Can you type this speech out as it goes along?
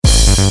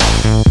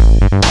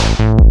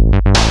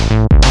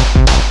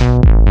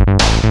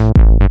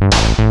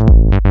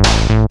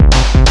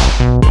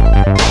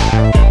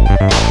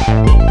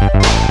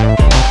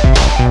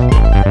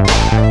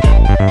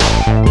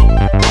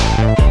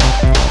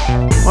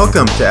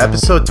Welcome to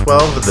episode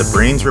 12 of the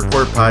Brains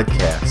Report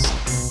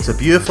podcast. It's a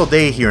beautiful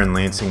day here in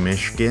Lansing,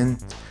 Michigan.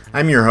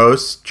 I'm your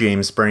host,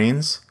 James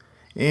Brains,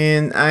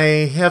 and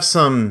I have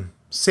some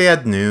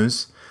sad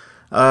news.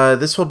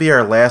 This will be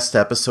our last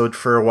episode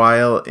for a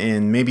while,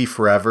 and maybe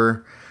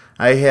forever.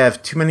 I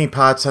have too many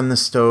pots on the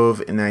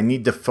stove, and I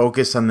need to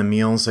focus on the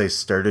meals I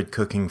started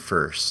cooking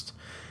first.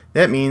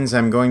 That means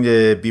I'm going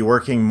to be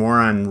working more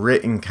on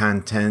written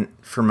content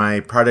for my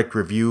product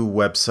review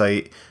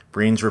website,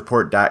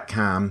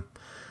 brainsreport.com.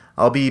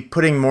 I'll be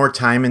putting more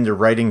time into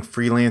writing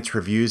freelance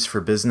reviews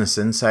for Business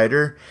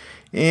Insider,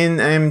 and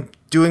I'm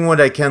doing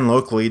what I can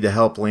locally to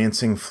help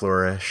Lansing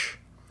flourish.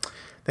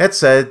 That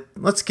said,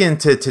 let's get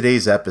into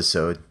today's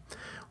episode.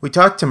 We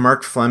talked to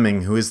Mark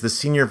Fleming, who is the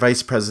Senior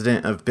Vice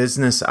President of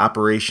Business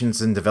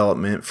Operations and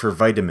Development for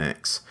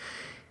Vitamix.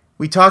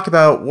 We talk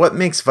about what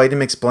makes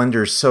Vitamix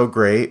blenders so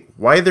great,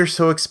 why they're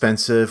so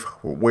expensive,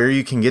 where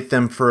you can get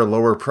them for a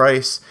lower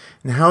price,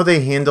 and how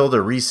they handled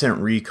a recent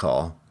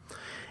recall.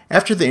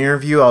 After the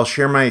interview, I'll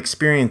share my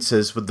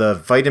experiences with the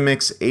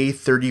Vitamix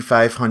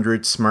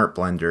A3500 Smart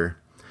Blender.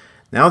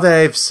 Now that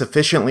I've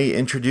sufficiently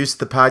introduced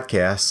the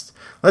podcast,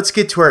 let's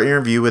get to our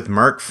interview with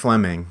Mark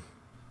Fleming.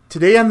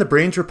 Today on the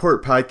Brains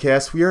Report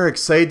podcast, we are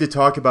excited to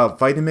talk about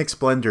Vitamix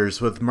blenders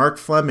with Mark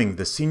Fleming,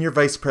 the Senior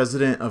Vice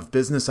President of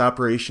Business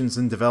Operations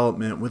and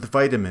Development with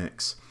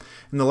Vitamix.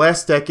 In the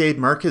last decade,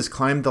 Mark has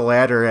climbed the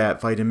ladder at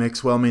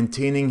Vitamix while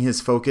maintaining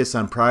his focus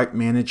on product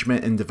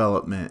management and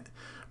development.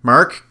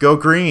 Mark, go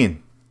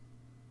green!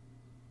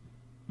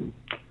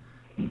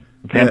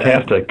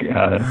 Fantastic.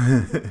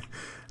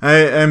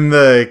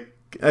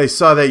 I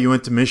saw that you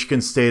went to Michigan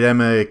State.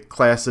 I'm a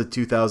class of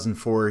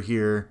 2004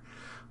 here.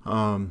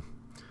 Thought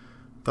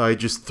I'd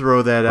just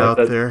throw that out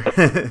there.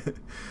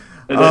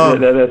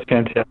 That's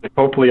fantastic.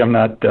 Hopefully I'm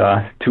not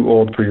too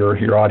old for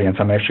your audience.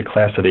 I'm actually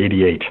class of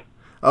 88.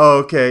 Oh,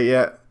 okay,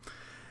 yeah.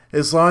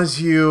 As long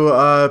as you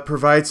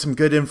provide some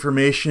good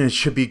information, it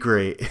should be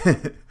great.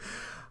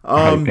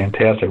 Right,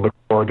 fantastic. Look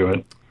forward to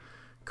it.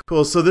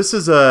 Cool. So this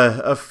is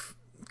a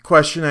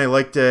question I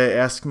like to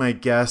ask my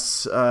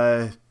guests.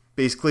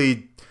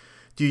 Basically,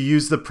 do you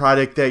use the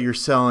product that you're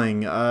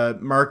selling?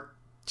 Mark,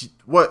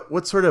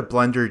 what sort of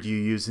blender do you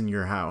use in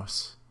your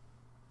house?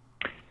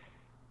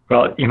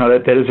 Well,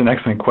 that is an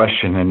excellent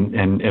question.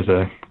 And as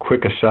a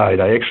quick aside,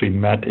 I actually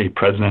met a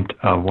president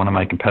of one of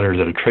my competitors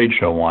at a trade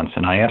show once,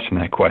 and I asked him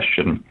that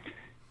question,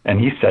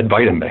 and he said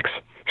Vitamix.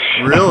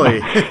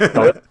 Really?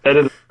 So that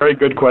is a very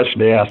good question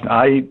to ask.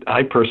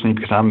 I personally,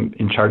 because I'm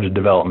in charge of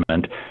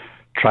development,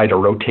 try to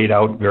rotate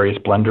out various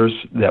blenders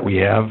that we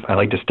have. I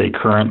like to stay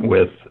current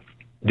with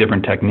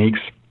different techniques.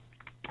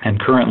 And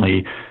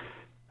currently,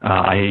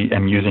 I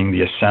am using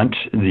the Ascent,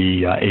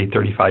 the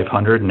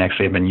A3500, and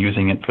actually I've been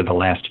using it for the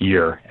last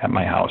year at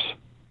my house.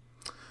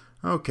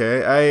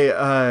 Okay.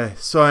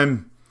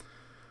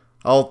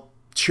 I'll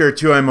share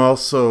too, I'm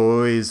also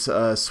always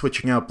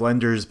switching out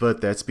blenders,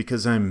 but that's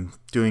because I'm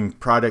doing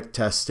product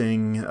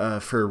testing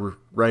for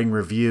writing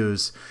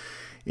reviews.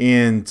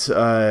 And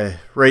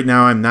right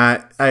now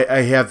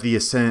I have the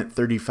Ascent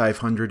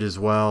 3500 as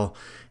well,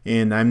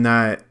 and I'm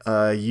not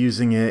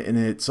using it, and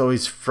it's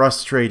always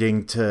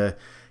frustrating to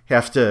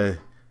have to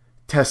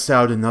test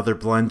out another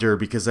blender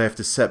because I have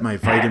to set my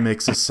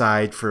Vitamix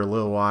aside for a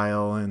little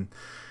while, and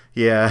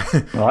yeah.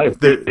 Well, I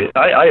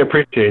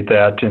appreciate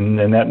that, and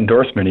that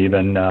endorsement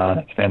even.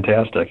 It's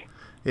fantastic.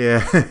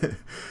 Yeah.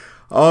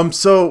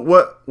 So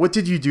what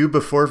did you do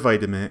before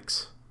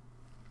Vitamix?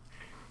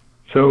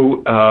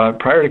 So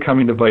prior to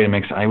coming to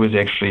Vitamix, I was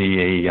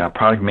actually a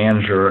product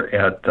manager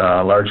at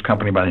a large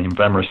company by the name of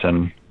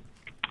Emerson.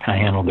 I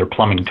handled their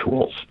plumbing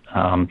tools. So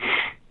I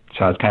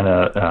was kind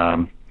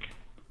of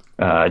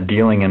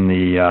dealing in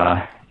the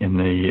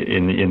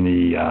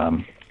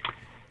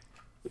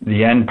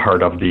end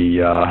part of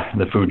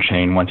the food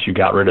chain once you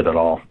got rid of it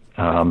all.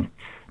 So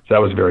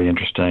that was very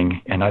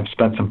interesting. And I've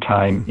spent some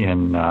time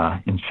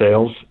in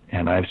sales,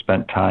 and I've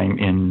spent time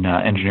in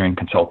engineering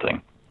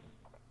consulting.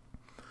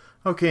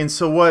 Okay, and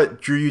so what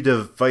drew you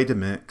to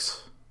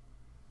Vitamix?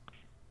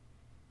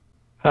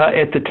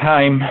 At the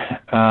time,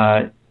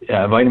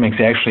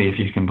 Vitamix actually, if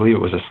you can believe it,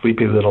 was a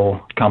sleepy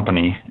little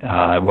company.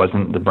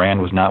 The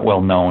brand was not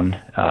well known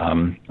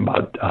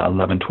about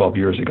 11, 12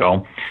 years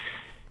ago.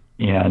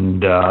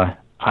 And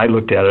I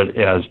looked at it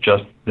as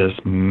just this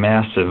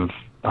massive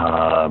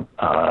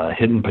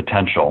hidden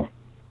potential.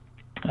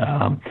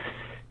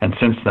 And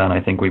since then, I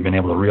think we've been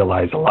able to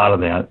realize a lot of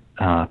that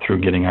through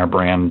getting our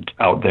brand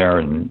out there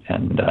and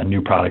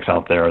new products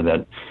out there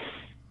that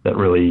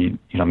really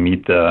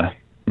meet the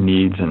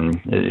needs, and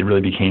it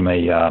really became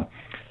a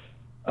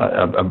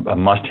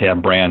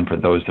must-have brand for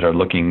those that are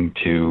looking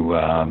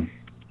to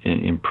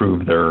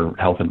improve their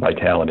health and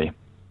vitality.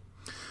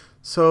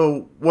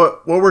 So,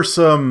 what were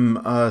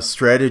some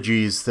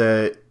strategies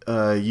that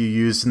you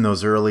used in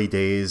those early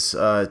days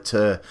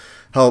to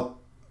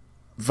help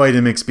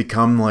Vitamix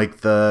become like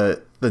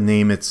the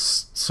name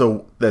that's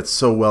so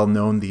well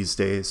known these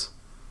days?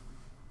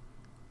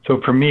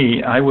 So for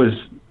me, I was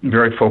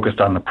very focused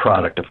on the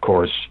product, of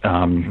course,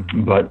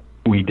 but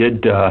we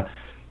did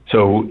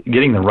So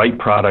getting the right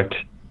product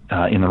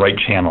in the right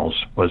channels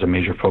was a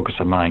major focus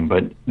of mine,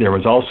 but there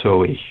was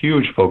also a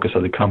huge focus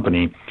of the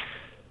company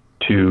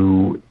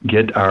to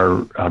get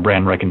our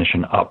brand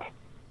recognition up.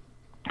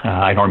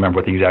 I don't remember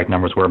what the exact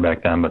numbers were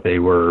back then, but they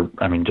were,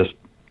 just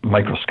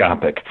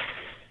microscopic.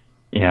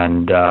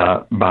 And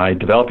by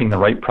developing the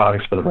right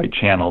products for the right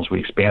channels, we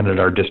expanded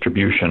our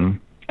distribution,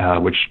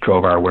 which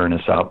drove our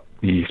awareness up.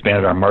 We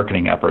expanded our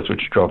marketing efforts,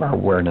 which drove our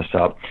awareness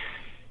up.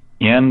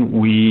 And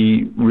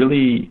we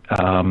really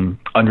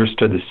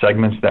understood the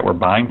segments that were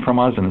buying from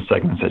us and the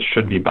segments that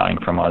should be buying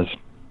from us.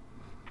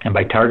 And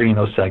by targeting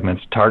those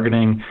segments,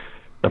 targeting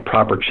the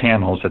proper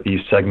channels that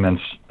these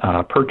segments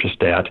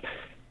purchased at,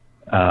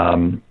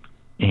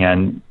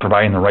 and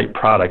providing the right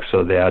products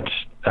so that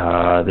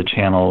the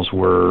channels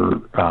were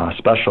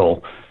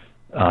special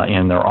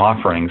in their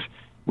offerings,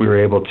 we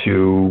were able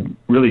to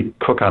really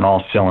cook on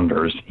all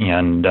cylinders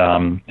and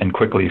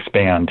quickly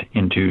expand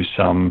into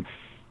some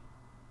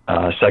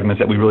segments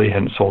that we really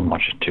hadn't sold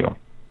much to.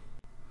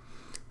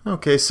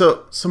 Okay,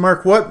 so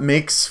Mark, what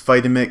makes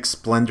Vitamix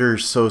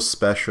blenders so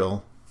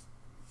special?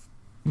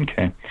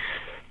 Okay,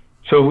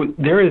 so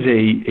there is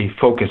a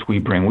focus we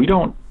bring. We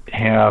don't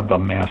have a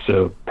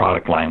massive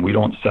product line. We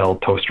don't sell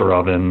toaster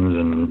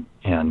ovens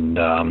and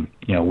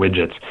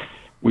widgets.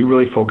 We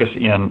really focus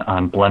in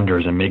on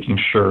blenders and making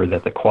sure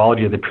that the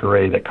quality of the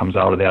puree that comes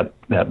out of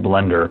that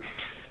blender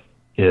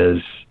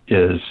is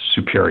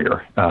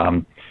superior.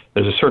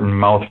 There's a certain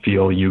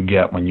mouthfeel you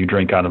get when you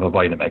drink out of a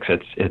Vitamix.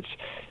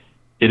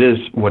 It is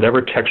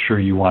whatever texture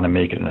you want to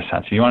make it, in a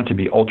sense. If you want it to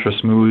be ultra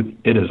smooth,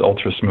 it is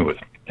ultra smooth.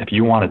 If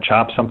you want to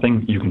chop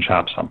something, you can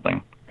chop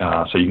something.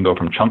 So you can go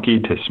from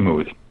chunky to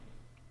smooth.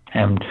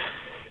 And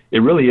it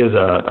really is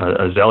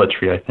a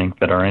zealotry, I think,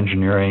 that our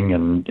engineering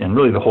and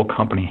really the whole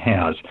company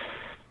has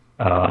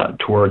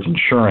towards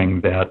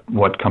ensuring that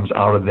what comes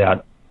out of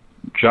that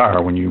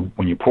jar when you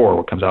pour,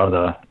 what comes out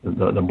of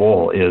the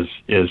bowl is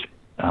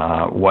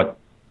what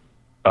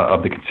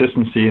of the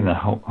consistency and the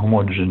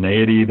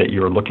homogeneity that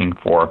you're looking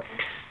for.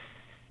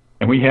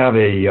 And we have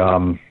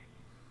a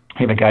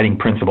guiding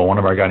principle. One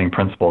of our guiding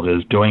principles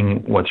is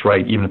doing what's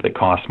right, even if it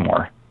costs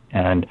more.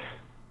 And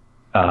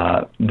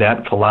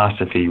that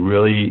philosophy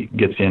really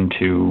gets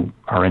into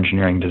our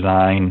engineering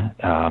design,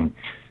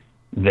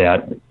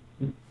 that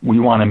we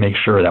want to make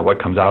sure that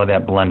what comes out of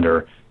that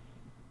blender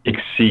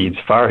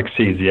far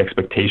exceeds the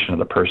expectation of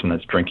the person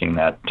that's drinking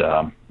that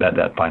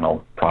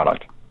final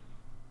product.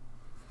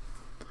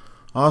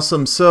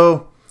 Awesome.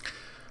 So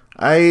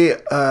I've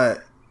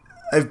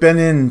been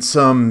in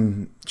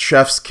some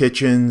chef's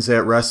kitchens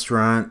at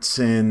restaurants,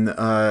 and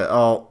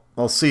I'll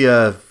see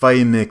a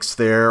Vitamix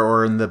there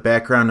or in the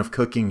background of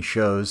cooking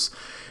shows.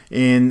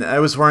 And I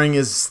was wondering,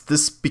 is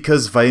this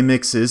because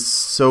Vitamix is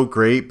so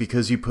great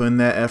because you put in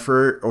that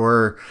effort,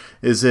 or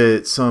is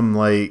it some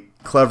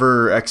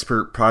clever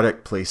expert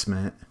product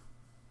placement?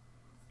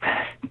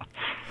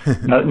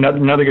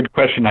 Another good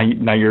question.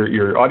 Now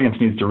your audience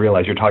needs to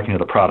realize you're talking to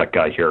the product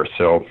guy here.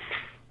 So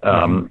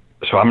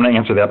so I'm going to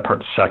answer that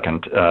part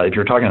second. If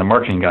you're talking to the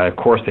marketing guy, of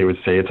course they would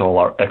say it's all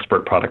our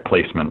expert product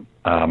placement.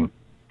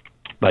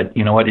 But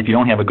you know what? If you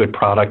don't have a good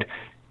product,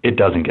 it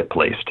doesn't get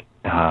placed.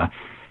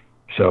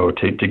 So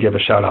to give a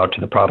shout out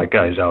to the product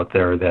guys out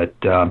there, that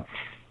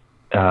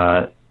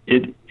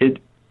it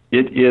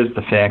is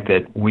the fact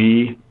that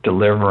we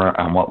deliver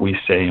on what we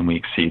say and we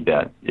exceed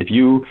that.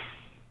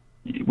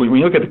 When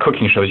you look at the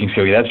cooking shows, you can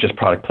say, okay, that's just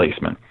product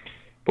placement.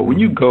 But when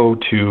you go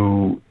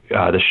to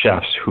the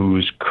chefs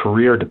whose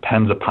career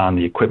depends upon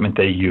the equipment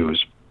they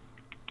use,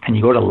 and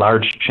you go to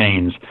large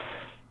chains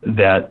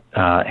that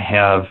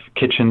have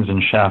kitchens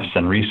and chefs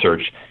and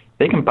research,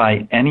 they can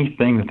buy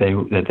anything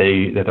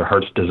that their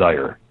hearts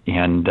desire.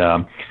 And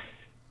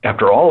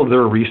after all of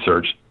their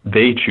research,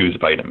 they choose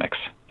Vitamix.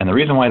 And the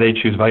reason why they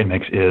choose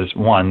Vitamix is,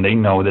 one, they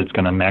know that it's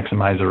going to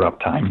maximize their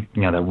uptime.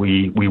 That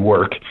we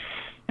work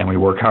and we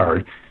work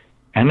hard.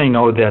 And they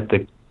know that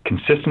the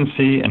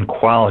consistency and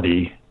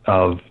quality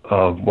of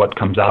what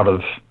comes out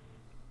of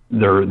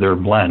their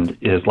blend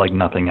is like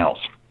nothing else.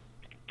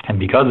 And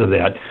because of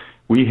that,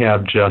 we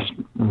have just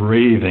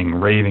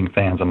raving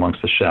fans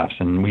amongst the chefs,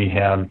 and we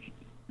have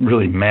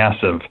really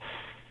massive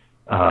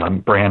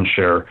brand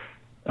share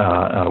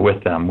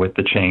with them, with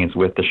the chains,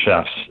 with the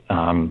chefs.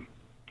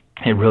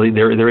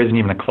 There isn't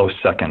even a close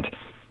second,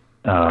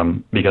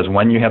 because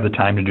when you have the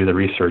time to do the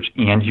research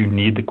and you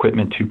need the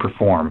equipment to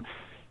perform,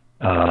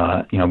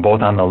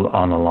 both on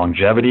the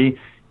longevity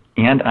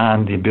and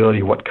on the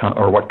ability what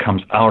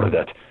comes out of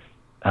it,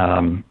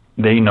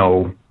 they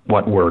know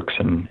what works,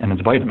 and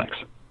it's Vitamix.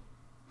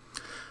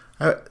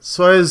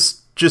 So I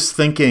was just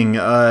thinking,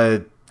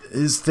 are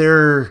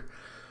there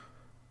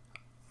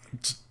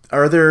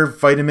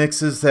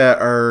Vitamixes that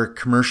are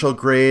commercial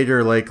grade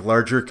or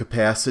larger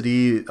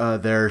capacity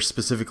that are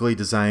specifically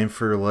designed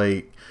for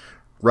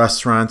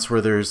restaurants where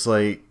there's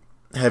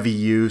heavy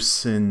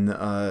use and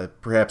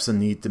perhaps a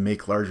need to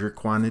make larger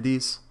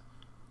quantities?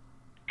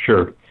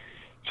 Sure.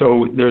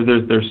 So there's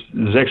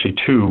actually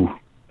two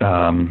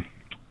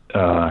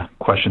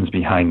questions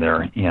behind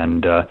there,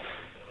 and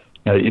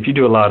if you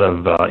do a lot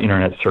of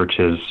internet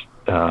searches,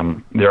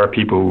 there are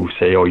people who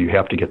say, oh, you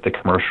have to get the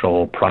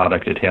commercial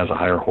product. It has a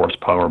higher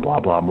horsepower, blah,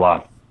 blah,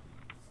 blah.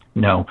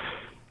 No,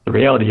 the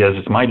reality is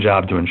it's my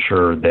job to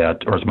ensure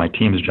that, or it's my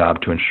team's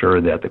job to ensure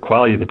that the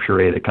quality of the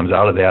puree that comes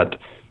out of that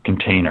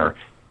container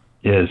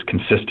is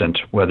consistent,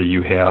 whether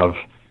you have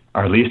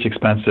our least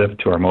expensive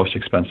to our most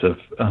expensive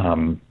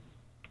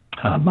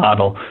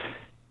model,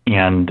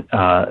 and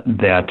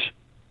that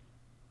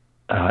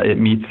it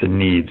meets the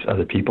needs of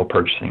the people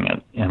purchasing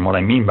it. And what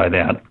I mean by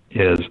that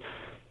is,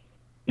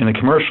 in the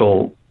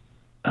commercial,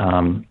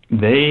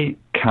 they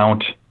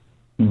count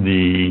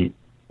the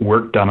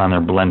work done on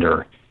their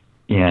blender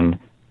in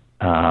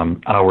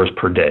hours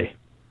per day.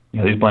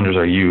 These blenders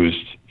are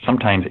used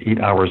sometimes 8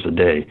 hours a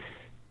day,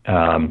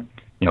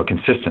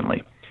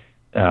 consistently.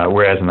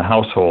 Whereas in the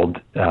household,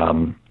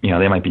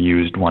 they might be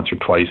used once or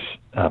twice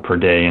per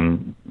day,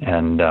 and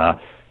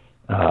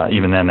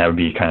even then that would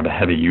be kind of a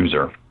heavy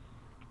user.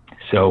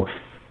 So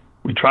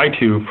we try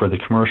to, for the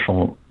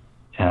commercial,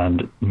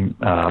 and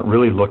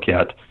really look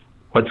at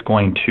what's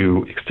going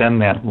to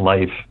extend that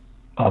life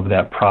of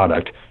that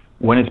product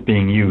when it's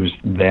being used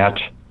that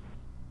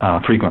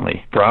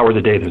frequently. For hours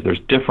a day, there's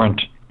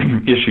different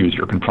issues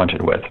you're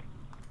confronted with.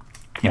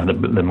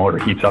 The motor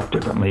heats up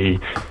differently,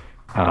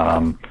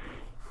 how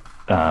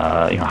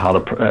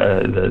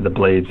the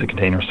blades, the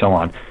container, so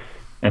on.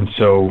 And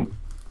so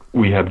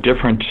we have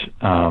different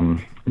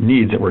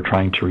needs that we're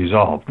trying to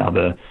resolve. Now,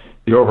 the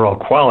overall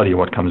quality of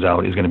what comes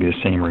out is going to be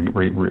the same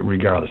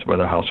regardless of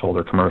whether household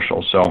or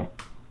commercial. So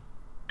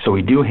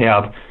we do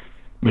have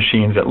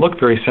machines that look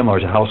very similar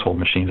to household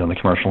machines on the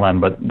commercial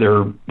end, but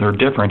they're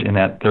different in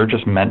that they're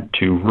just meant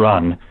to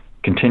run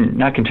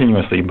not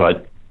continuously,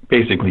 but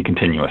basically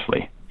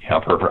continuously,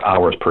 for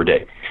hours per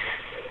day.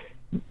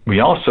 We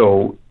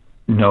also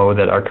know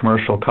that our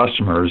commercial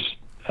customers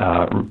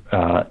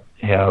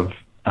have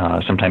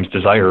sometimes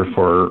desire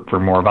for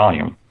more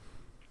volume,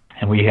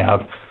 and we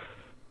have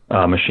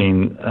a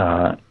machine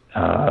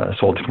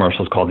sold to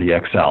commercials called the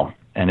XL,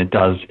 and it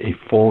does a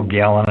full 1.5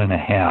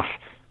 gallons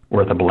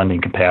worth of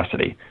blending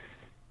capacity.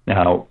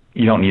 Now,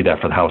 you don't need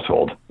that for the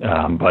household,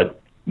 but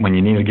when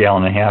you need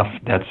 1.5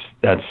 gallons,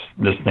 that's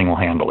this thing will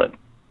handle it.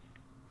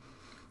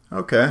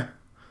 Okay,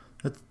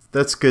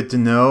 that's good to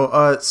know.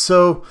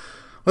 So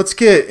let's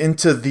get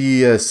into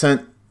the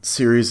Ascent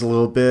series a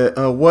little bit.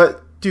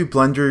 What do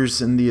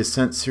blenders in the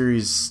Ascent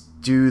series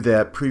do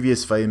that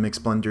previous Vitamix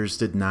blenders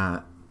did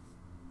not?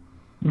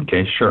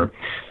 Okay, sure.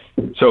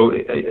 So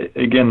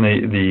again,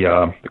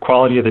 the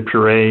quality of the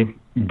puree,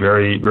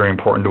 very, very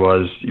important to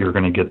us. You're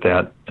going to get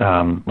that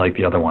like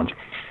the other ones.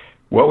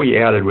 What we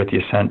added with the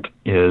Ascent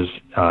is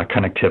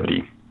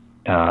connectivity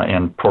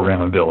and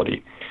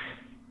programmability.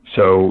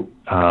 So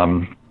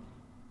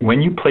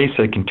when you place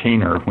your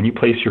container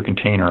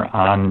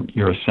on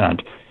your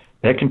Ascent,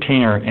 that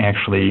container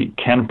actually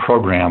can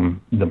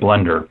program the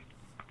blender.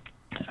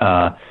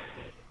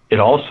 It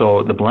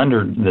also, the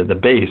blender, the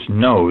base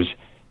knows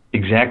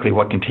exactly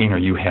what container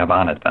you have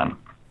on it then.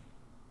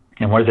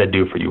 And what does that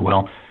do for you?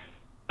 Well,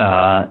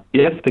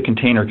 if the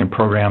container can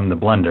program the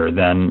blender,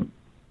 then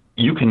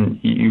you've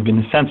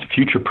in a sense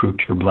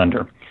future-proofed your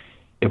blender.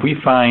 If we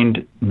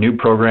find new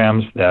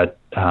programs that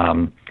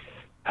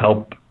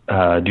help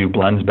do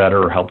blends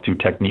better or help do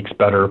techniques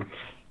better,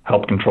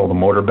 help control the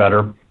motor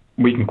better,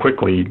 we can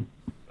quickly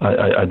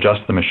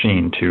adjust the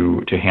machine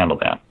to handle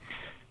that.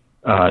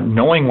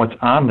 Knowing what's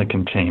on the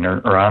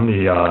container or on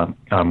the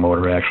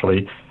motor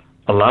actually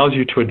allows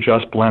you to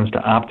adjust blends to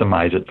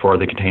optimize it for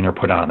the container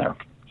put on there.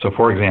 So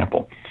for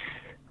example,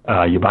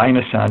 you buy an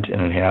Ascent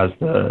and it has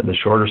the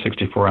shorter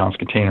 64-ounce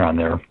container on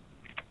there.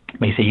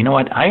 But you say, you know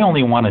what, I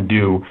only want to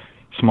do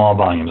small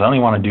volumes. I only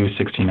want to do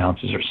 16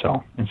 ounces or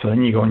so. And so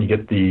then you go and you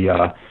get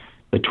the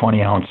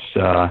 20-ounce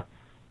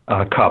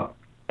cup.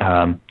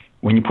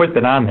 When you put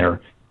that on there,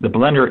 the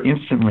blender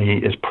instantly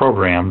is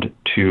programmed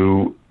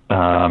to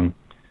blend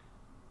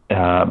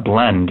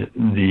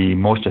the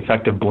most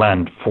effective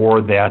blend for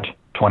that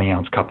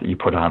 20-ounce cup that you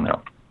put on there.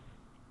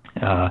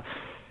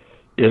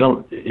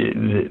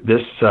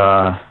 This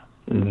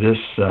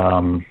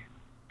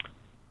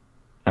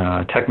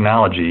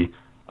technology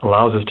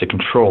allows us to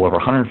control over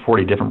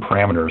 140 different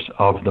parameters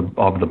of the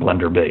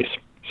blender base.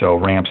 So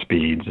ramp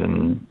speeds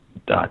and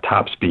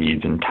top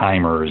speeds and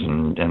timers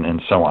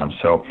and so on.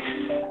 So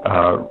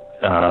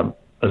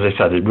as I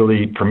said, it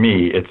really, for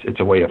me, it's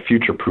a way of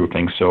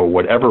future-proofing. So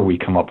whatever we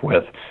come up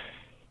with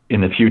in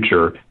the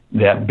future,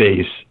 that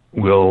base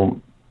will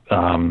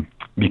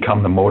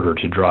become the motor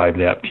to drive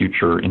that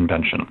future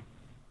invention.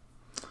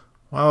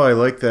 Wow, I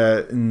like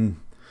that. And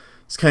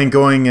it's kind of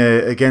going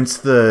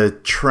against the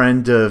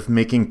trend of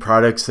making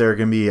products that are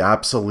going to be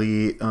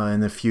obsolete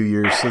in a few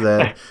years so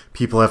that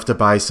people have to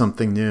buy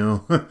something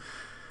new.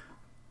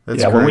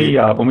 That's great.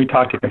 When we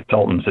talk to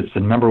consultants, it's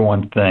the number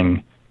one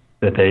thing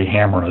that they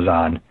hammer us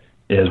on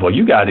is, well,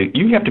 you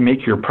have to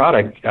make your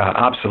product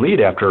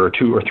obsolete after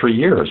 2 or 3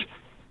 years.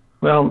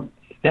 Well,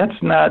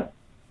 that's not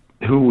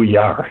who we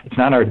are. It's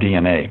not our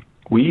DNA.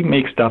 We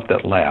make stuff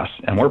that lasts,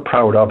 and we're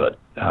proud of it.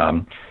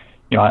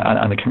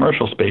 on the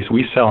commercial space,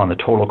 we sell on the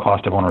total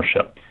cost of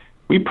ownership.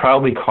 We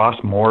probably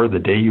cost more the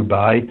day you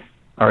buy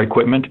our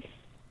equipment,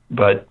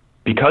 but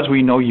because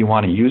we know you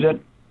want to use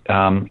it,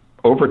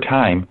 over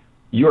time,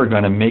 you are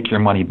going to make your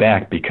money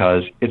back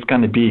because it's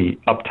going to be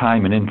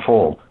uptime and in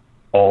full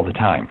all the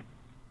time.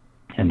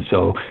 And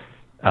so,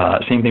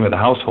 same thing with the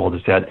household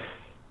is that,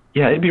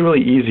 yeah, it'd be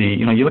really easy.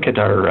 You look at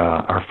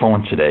our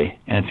phones today,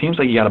 and it seems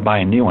like you got to buy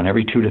a new one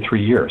every 2 to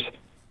 3 years.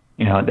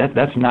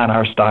 That's not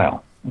our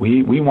style.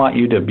 We want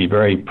you to be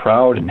very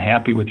proud and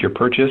happy with your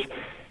purchase,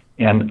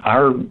 and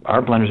our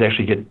blenders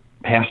actually get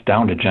passed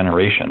down to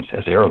generations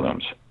as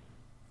heirlooms.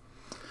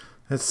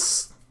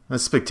 That's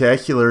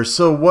spectacular.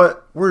 So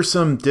what were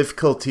some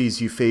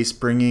difficulties you faced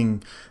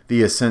bringing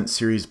the Ascent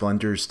Series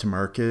blenders to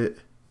market?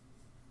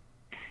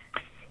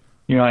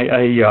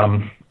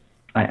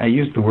 I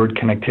use the word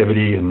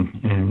connectivity,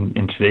 and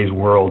in today's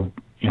world,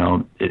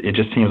 it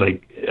just seems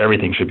like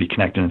everything should be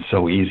connected and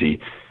so easy.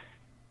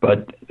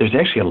 But there's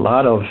actually a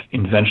lot of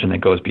invention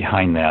that goes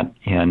behind that.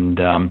 And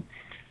one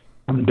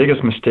of the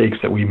biggest mistakes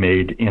that we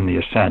made in the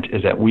Ascent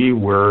is that we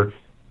were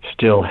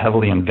still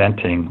heavily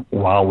inventing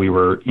while we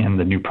were in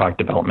the new product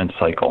development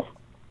cycle.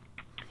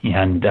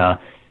 And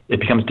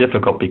it becomes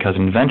difficult because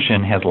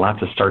invention has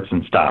lots of starts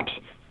and stops.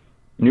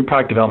 New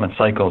product development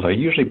cycles are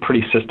usually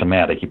pretty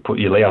systematic.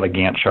 You lay out a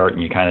Gantt chart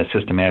and you kind of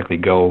systematically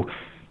go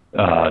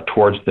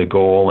towards the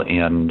goal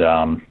and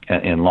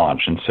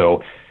launch. And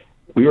so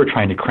we were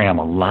trying to cram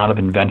a lot of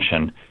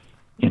invention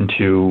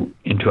into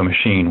a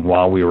machine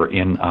while we were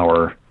in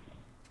our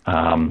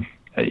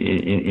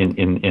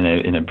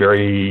in a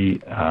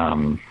very I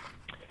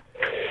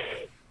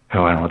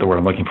don't know what the word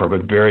I'm looking for,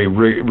 but very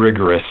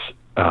rigorous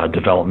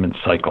development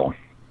cycle.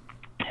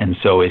 And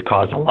so it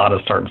caused a lot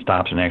of start and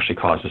stops and actually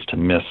caused us to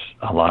miss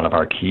a lot of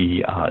our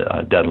key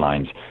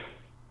deadlines.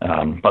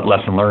 But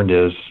lesson learned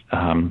is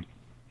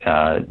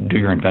do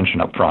your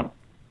invention up front.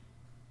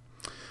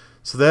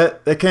 So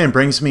that kind of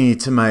brings me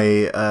to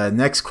my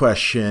next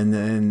question,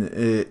 and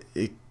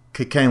it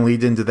could kind of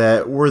lead into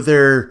that. Were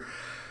there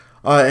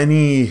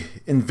any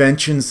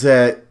inventions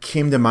that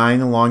came to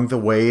mind along the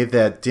way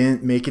that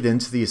didn't make it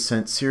into the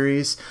Ascent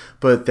series,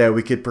 but that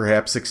we could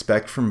perhaps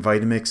expect from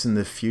Vitamix in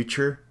the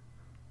future?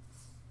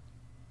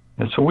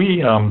 And so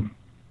we are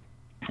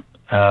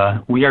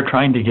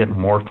trying to get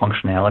more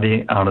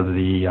functionality out of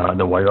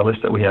the wireless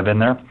that we have in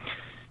there,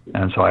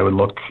 and so I would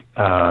look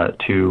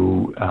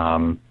to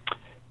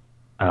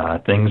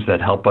things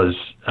that help us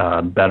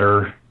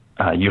better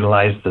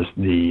utilize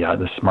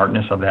the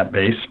smartness of that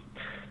base.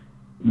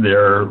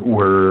 There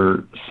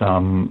were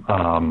some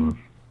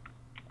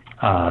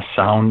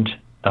sound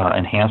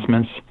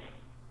enhancements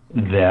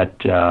that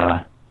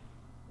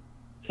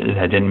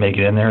didn't make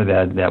it in there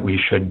that we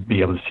should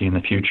be able to see in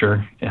the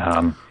future.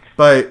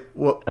 But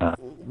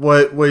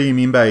what do you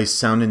mean by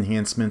sound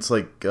enhancements?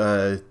 Like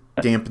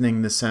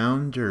dampening the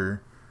sound,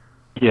 or?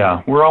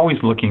 Yeah, we're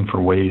always looking for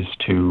ways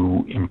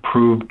to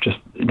improve just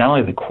not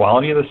only the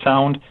quality of the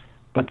sound,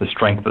 but the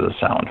strength of the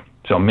sound.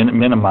 So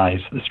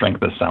minimize the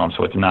strength of the sound,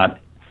 so it's not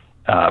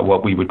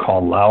what we would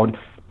call loud,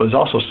 but it's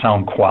also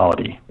sound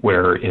quality,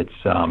 where it's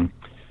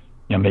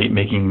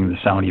making the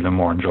sound even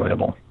more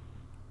enjoyable.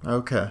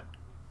 Okay.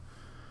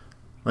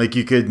 Like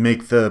you could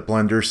make the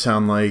blender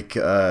sound like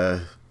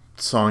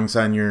songs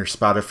on your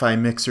Spotify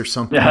mix or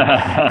something.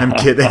 I'm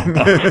kidding.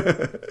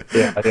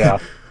 yeah.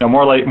 No,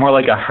 more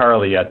like a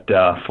Harley at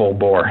full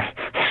bore.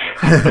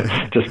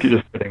 just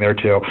sitting there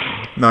too.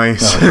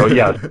 Nice. There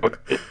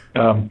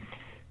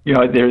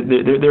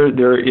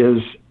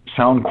is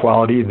sound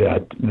quality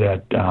that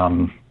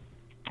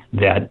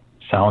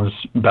sounds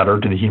better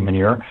to the human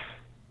ear,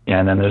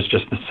 and then there's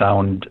just the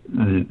sound,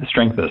 the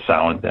strength of the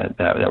sound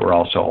that we're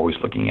also always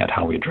looking at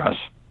how we address.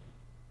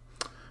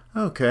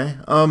 Okay.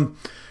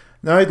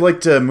 Now I'd like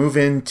to move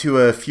into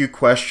a few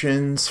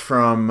questions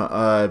from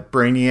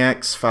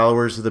Brainiacs,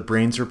 followers of the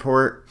Brains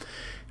Report.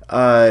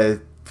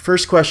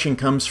 First question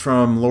comes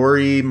from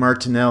Lori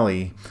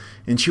Martinelli,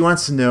 and she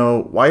wants to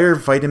know, why are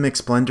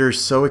Vitamix blenders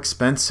so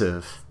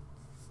expensive?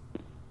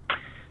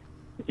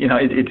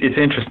 It's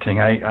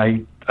interesting.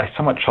 I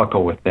somewhat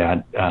chuckle with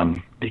that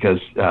because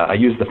I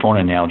used the phone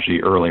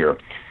analogy earlier,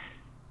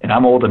 and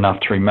I'm old enough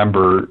to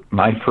remember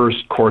my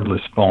first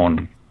cordless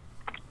phone.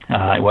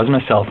 It wasn't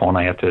a cell phone,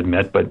 I have to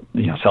admit, but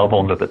cell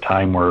phones at the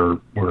time were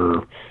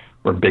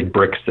big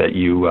bricks that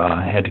you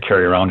had to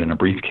carry around in a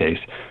briefcase.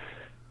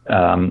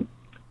 And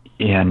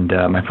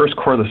my first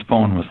cordless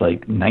phone was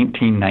like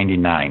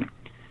 1999.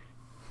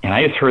 And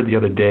I just heard the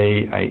other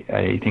day,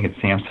 I think it's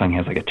Samsung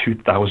has like a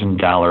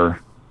 $2,000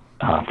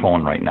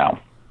 phone right now.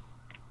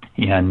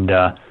 And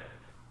I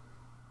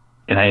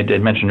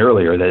had mentioned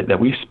earlier that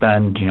we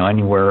spend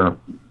anywhere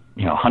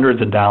hundreds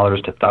of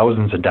dollars to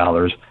thousands of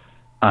dollars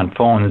on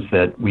phones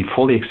that we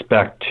fully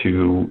expect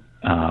to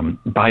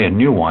buy a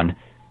new one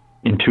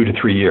in 2 to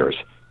 3 years.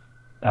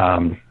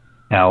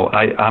 Now,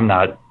 I'm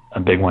not a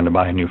big one to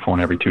buy a new phone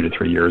every 2 to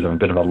 3 years. I'm a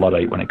bit of a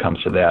Luddite when it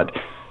comes to that.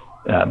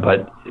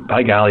 But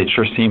by golly, it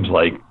sure seems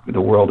like the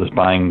world is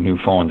buying new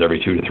phones every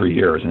 2 to 3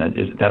 years. And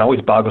that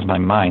always boggles my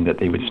mind that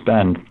they would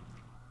spend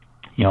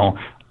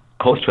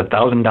close to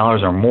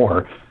 $1,000 or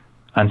more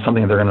on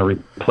something they're going to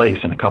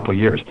replace in a couple of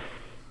years.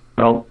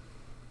 Well,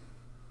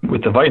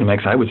 with the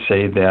Vitamix, I would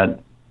say that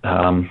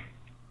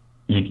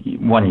you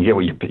get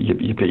what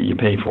you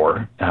pay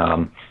for.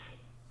 As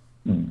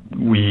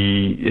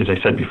I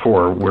said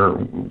before,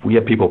 we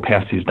have people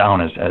pass these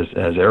down as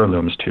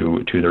heirlooms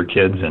to their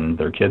kids and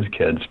their kids'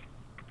 kids.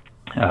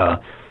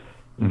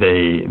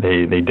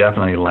 They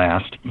definitely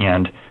last,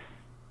 and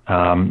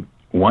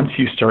once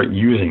you start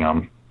using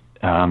them,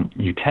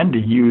 you tend to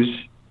use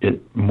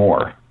it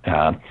more.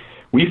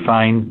 We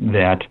find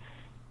that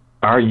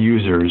our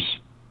users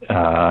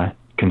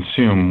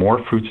consume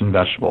more fruits and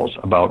vegetables,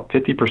 about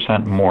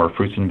 50% more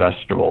fruits and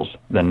vegetables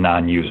than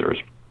non-users.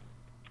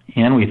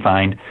 And we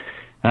find,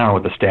 I don't know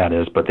what the stat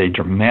is, but they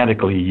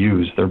dramatically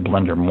use their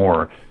blender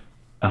more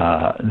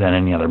than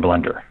any other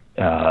blender,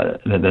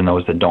 than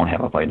those that don't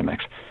have a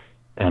Vitamix.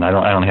 And I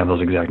don't have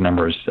those exact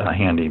numbers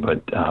handy,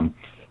 but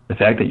the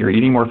fact that you're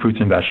eating more fruits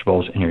and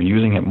vegetables and you're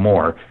using it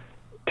more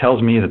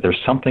tells me that there's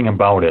something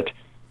about it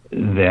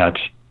that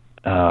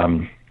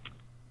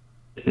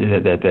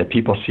that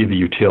people see the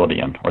utility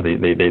in, or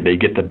they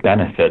get the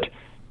benefit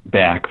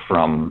back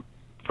from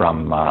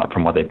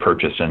what they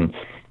purchased. And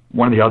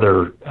one of the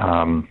other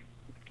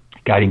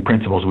guiding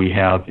principles we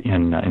have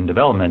in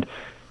development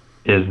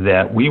is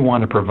that we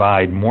want to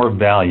provide more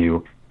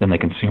value than the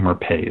consumer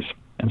pays.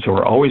 And so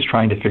we're always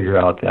trying to figure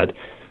out that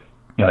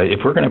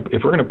if we're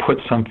going to put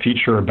some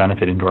feature or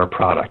benefit into our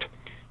product,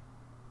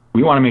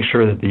 we want to make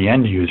sure that the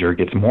end user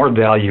gets more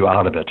value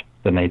out of it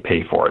than they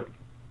pay for it.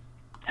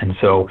 And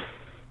so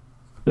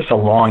this is a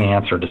long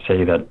answer to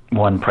say that,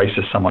 one, price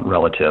is somewhat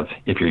relative.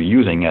 If you're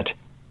using it,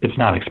 it's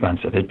not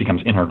expensive. It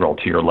becomes integral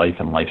to your life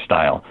and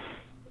lifestyle.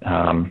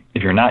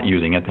 If you're not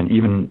using it, then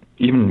even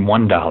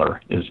 $1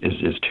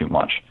 is too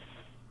much.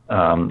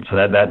 So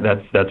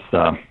that's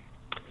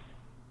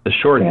the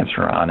short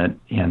answer on it.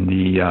 And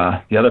the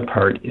other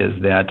part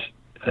is that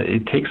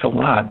it takes a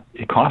lot.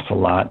 It costs a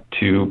lot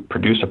to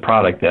produce a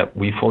product that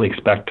we fully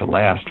expect to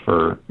last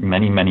for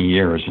many, many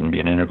years and be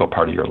an integral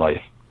part of your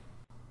life.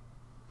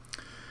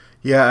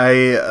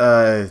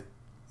 Yeah,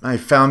 I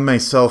found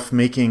myself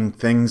making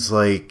things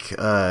like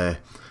a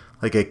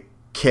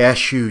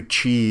cashew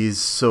cheese,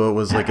 so it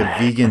was like a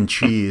vegan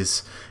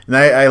cheese. And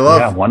I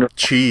love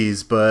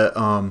cheese, but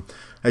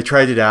I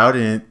tried it out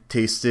and it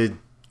tasted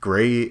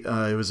great.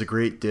 It was a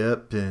great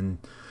dip and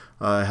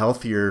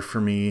healthier for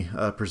me,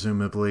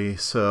 presumably.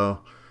 So,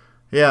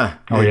 yeah.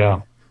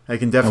 I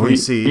can definitely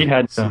see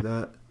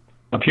that.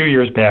 A few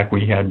years back,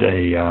 we had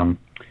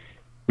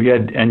we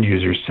had end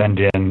users send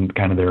in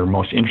kind of their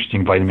most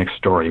interesting Vitamix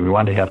story. We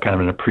wanted to have kind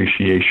of an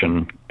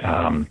appreciation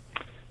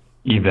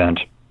event.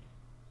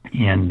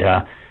 And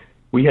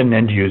we had an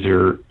end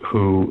user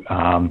who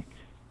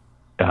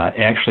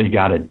actually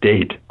got a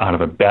date out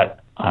of a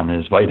bet on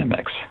his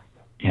Vitamix.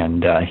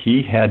 And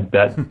he had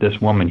bet this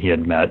woman he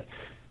had met,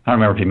 I don't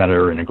remember if he met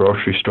her in a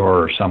grocery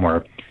store or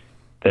somewhere,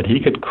 that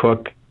he could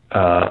cook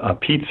a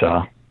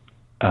pizza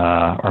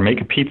or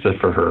make a pizza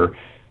for her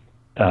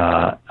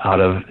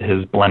out of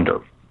his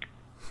blender.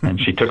 And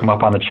she took him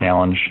up on the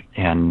challenge,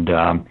 and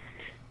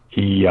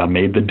he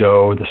made the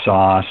dough, the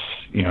sauce,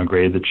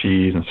 grated the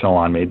cheese and so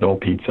on, made the whole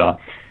pizza.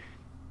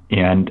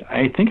 And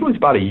I think it was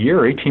about a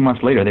year, 18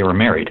 months later, they were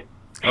married.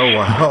 Oh,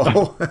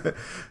 wow.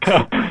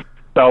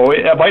 So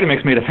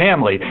Vitamix made a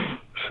family.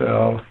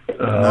 So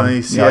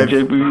nice. We have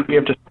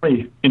just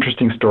really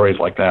interesting stories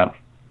like that.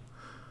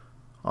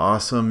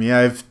 Awesome.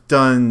 Yeah,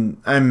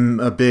 I'm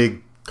a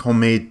big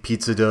homemade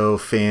pizza dough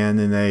fan,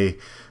 and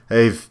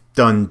I've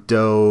done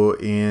dough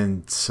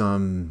and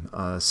some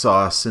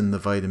sauce in the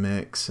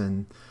Vitamix,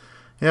 and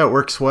yeah, it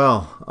works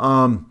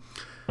well.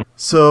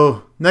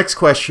 So next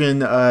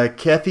question,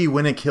 Kathy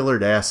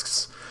Winnick-Hillard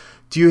asks,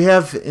 do you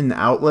have an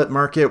outlet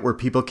market where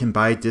people can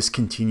buy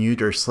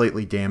discontinued or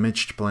slightly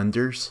damaged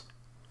blenders?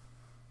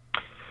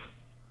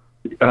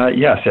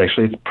 Yes,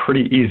 actually, it's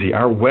pretty easy.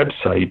 Our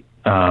website,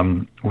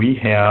 we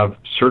have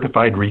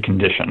certified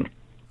recondition.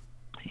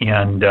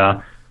 And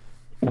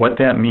what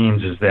that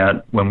means is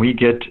that when we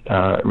get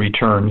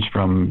returns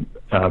from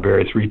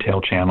various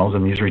retail channels,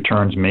 and these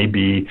returns may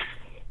be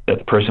that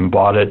the person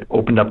bought it,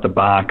 opened up the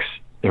box,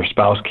 their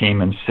spouse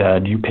came and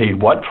said, "You paid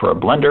what for a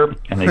blender?"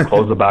 And they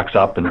close the box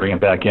up and bring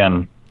it back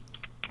in,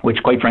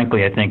 which quite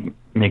frankly I think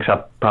makes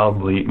up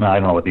probably, I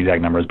don't know what the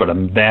exact number is, but a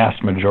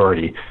vast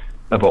majority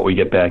of what we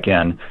get back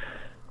in.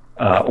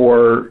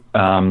 Or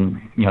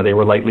they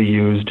were lightly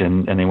used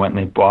and they went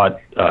and they bought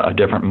a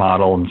different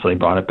model, and so they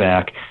brought it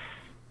back.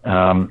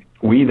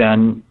 We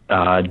then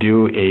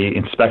do a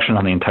inspection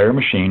on the entire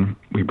machine.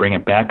 We bring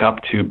it back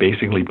up to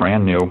basically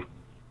brand new.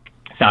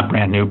 It's not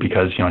brand new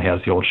because it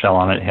has the old shell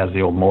on it, it has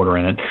the old motor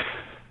in it,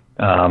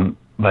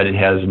 but it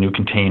has new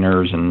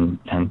containers and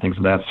things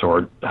of that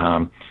sort.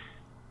 And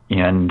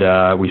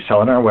we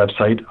sell it on our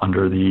website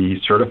under the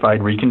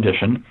certified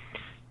recondition,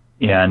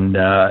 and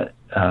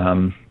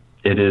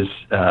it is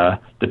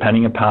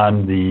depending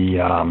upon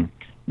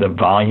the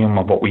volume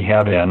of what we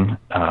have in,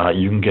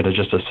 you can get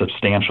just a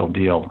substantial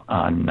deal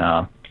on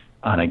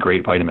a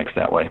great Vitamix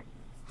that way.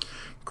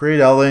 Great.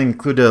 I'll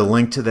include a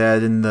link to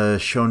that in the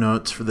show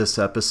notes for this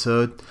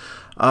episode.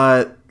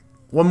 One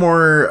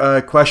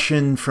more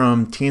question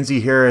from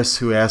Tansy Harris,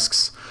 who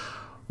asks,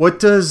 what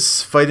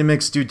does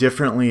Vitamix do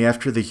differently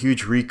after the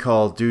huge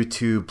recall due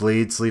to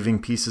blades leaving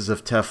pieces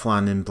of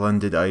Teflon in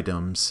blended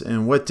items?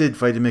 And what did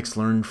Vitamix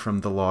learn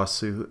from the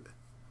lawsuit?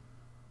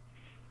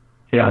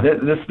 Yeah,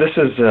 this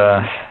is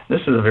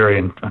a very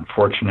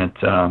unfortunate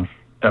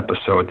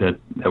episode that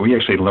we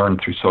actually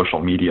learned through social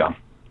media.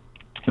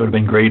 It would have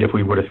been great if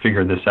we would have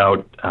figured this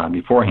out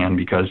beforehand,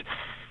 because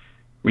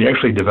we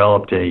actually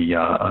developed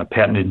a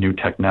patented new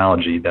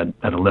technology that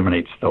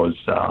eliminates those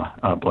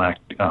black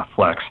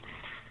flecks.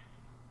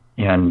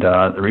 And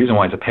the reason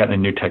why it's a patented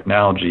new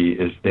technology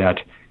is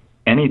that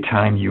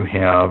anytime you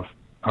have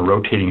a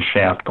rotating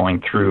shaft going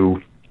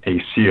through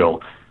a seal,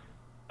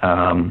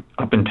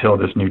 up until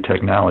this new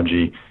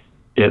technology,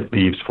 it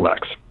leaves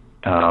flecks.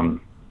 And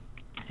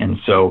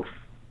so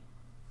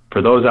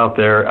for those out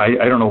there,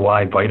 I don't know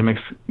why Vitamix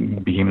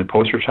became the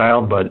poster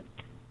child, but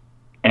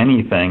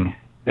anything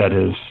that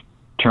is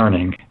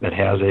turning that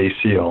has a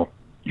seal,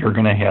 you're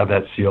going to have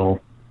that seal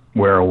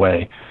wear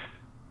away.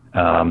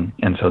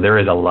 And so there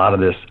is a lot of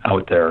this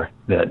out there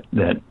that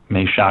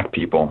may shock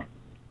people.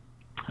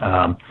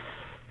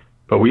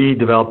 But we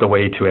developed a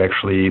way to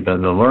actually, the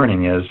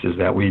learning is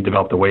that we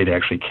developed a way to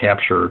actually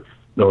capture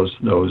those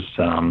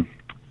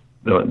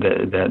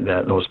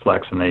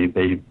flecks, and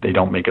they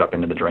don't make it up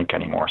into the drink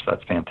anymore. So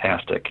that's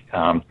fantastic.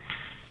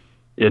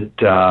 It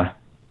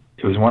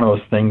was one of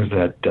those things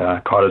that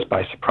caught us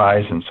by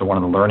surprise, and so one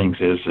of the learnings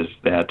is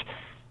that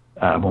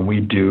when we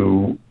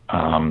do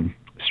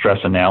stress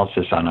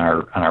analysis on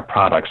our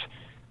products,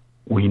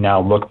 we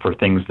now look for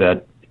things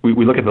that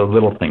we look at the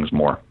little things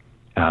more.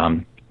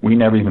 We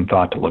never even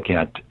thought to look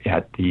at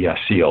the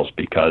seals,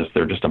 because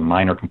they're just a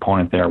minor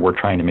component there. We're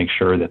trying to make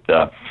sure that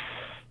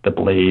the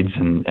blades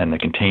and the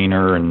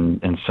container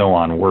and so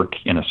on work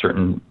in a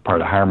certain part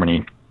of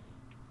harmony.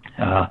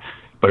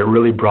 But it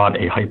really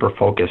brought a hyper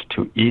focus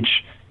to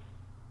each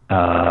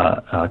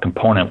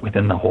component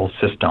within the whole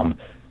system,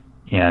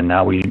 and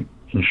now we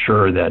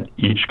ensure that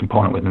each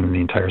component within the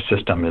entire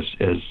system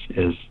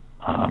is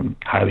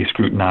highly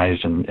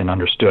scrutinized and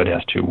understood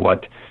as to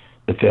what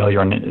the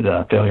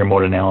failure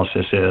mode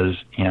analysis is,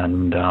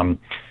 and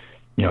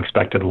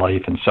expected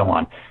life and so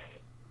on.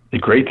 The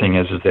great thing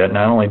is that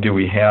not only do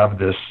we have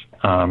this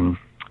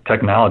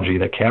technology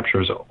that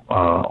captures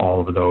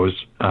all of those,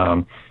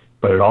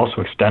 but it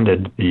also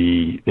extended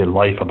the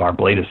life of our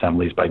blade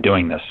assemblies by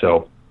doing this.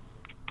 So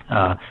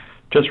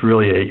just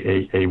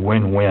really a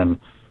win-win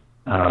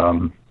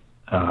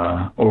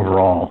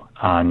overall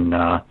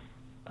on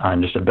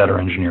just a better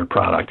engineered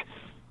product.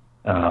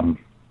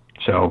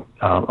 So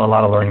a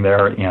lot of learning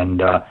there,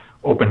 and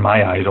opened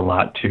my eyes a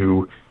lot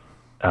to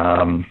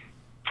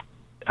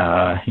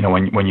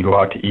when you go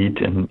out to eat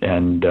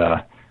and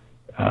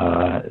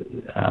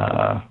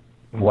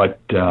what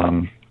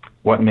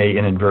may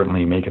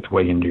inadvertently make its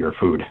way into your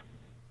food.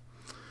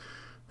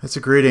 That's a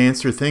great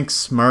answer.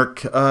 Thanks,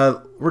 Mark.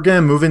 We're going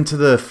to move into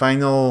the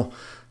final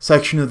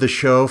section of the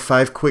show,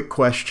 5 quick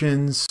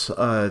questions.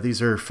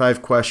 These are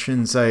 5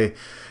 questions I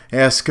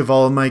ask of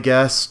all of my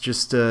guests,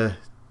 just to,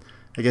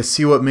 I guess,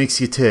 see what makes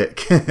you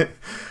tick.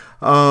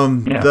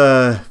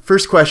 The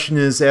first question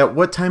is, at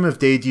what time of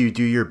day do you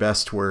do your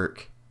best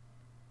work?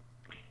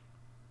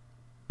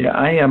 Yeah,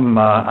 I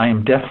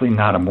am definitely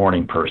not a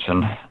morning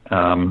person.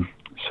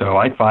 So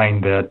I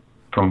find that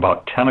from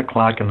about 10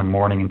 o'clock in the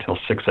morning until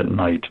 6 at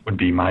night would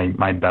be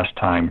my best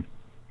time.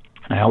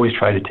 And I always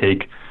try to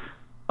take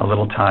a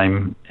little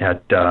time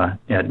at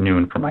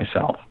noon for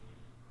myself.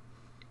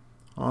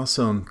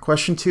 Awesome.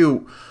 Question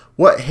 2,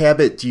 what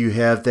habit do you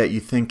have that you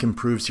think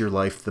improves your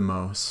life the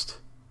most?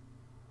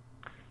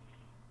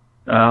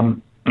 So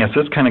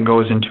this kind of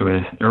goes into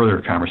an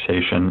earlier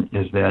conversation,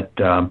 is that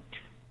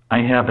I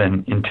have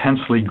an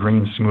intensely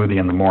green smoothie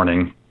in the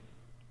morning.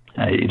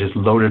 It is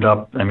loaded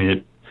up. I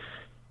mean,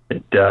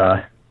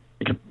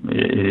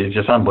 it's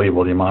just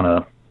unbelievable the amount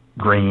of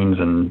greens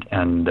and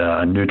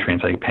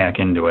nutrients I pack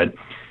into it.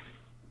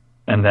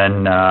 And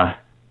then, as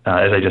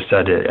I just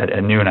said,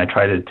 at noon, I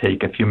try to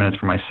take a few minutes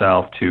for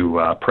myself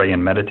to pray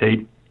and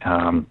meditate,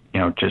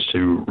 just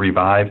to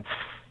revive.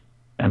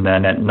 And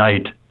then at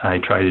night, I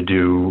try to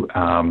do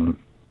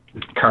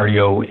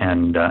cardio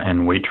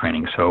and weight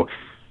training. So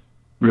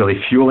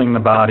really fueling the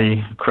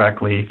body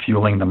correctly,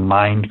 fueling the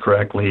mind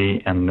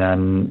correctly, and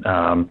then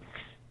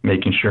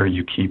making sure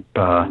you keep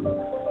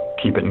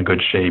it in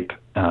good shape,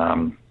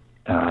 with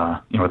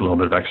a little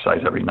bit of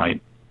exercise every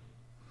night.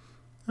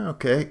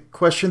 Okay.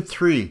 Question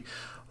 3.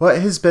 What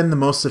has been the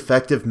most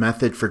effective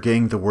method for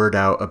getting the word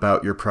out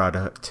about your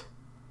product?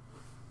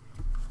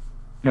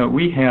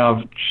 We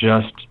have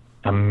just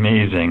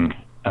amazing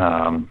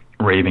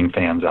raving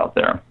fans out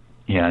there.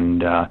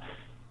 And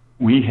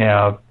we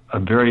have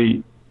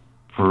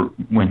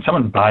when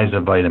someone buys a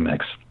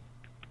Vitamix,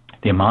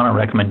 the amount of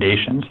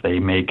recommendations they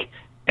make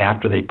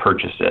after they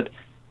purchase it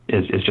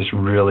is just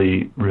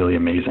really, really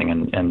amazing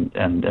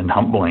and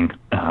humbling,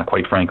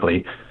 quite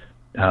frankly.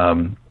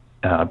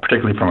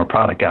 particularly from a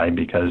product guy,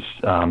 because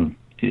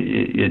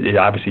it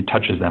obviously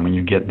touches them when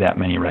you get that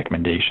many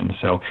recommendations.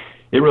 So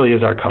it really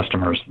is our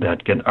customers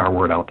that get our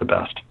word out the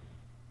best.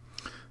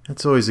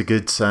 That's always a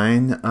good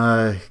sign.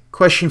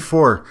 Question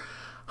 4.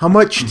 How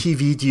much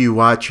TV do you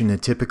watch in a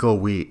typical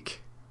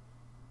week?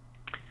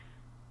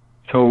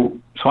 So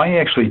I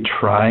actually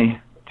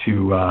try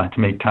to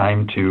make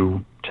time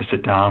to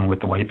sit down with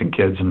the wife and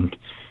kids and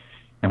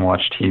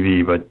watch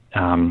TV, but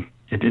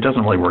it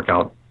doesn't really work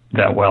out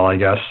that well, I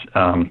guess.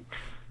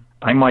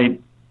 I might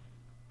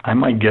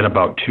get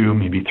about 2,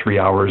 maybe 3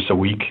 hours a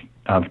week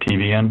of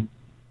TV in.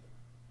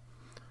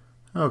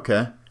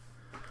 Okay.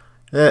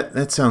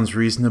 That sounds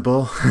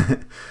reasonable.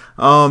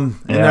 Quite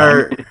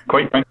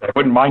frankly, I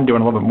wouldn't mind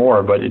doing a little bit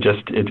more, but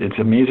it's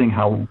amazing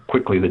how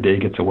quickly the day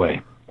gets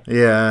away.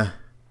 Yeah.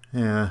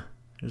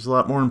 There's a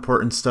lot more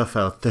important stuff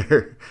out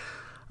there.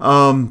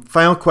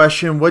 Final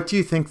question: what do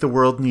you think the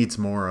world needs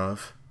more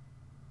of?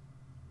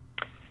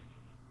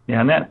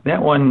 Yeah, and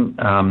that one,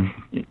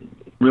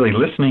 really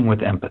listening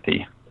with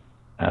empathy.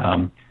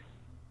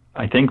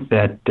 I think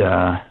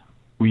that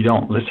we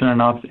don't listen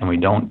enough, and we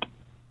don't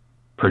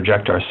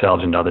project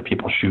ourselves into other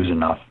people's shoes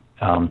enough.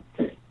 And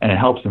it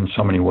helps in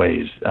so many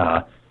ways.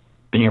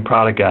 Being a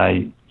product guy,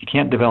 you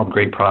can't develop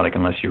great product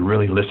unless you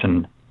really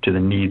listen to the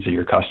needs of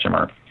your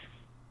customer.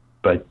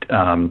 But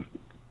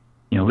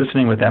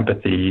listening with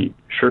empathy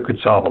sure could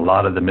solve a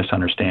lot of the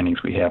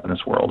misunderstandings we have in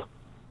this world.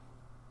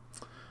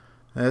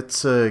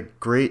 That's a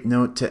great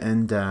note to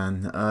end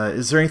on.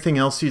 Is there anything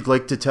else you'd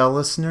like to tell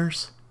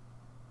listeners?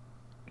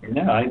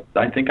 Yeah,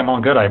 I think I'm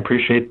all good. I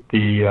appreciate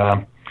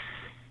the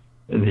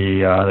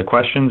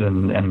questions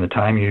and the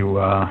time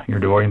you're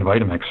devoting to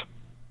Vitamix.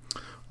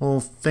 Well,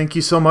 thank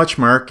you so much,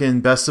 Mark,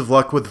 and best of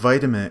luck with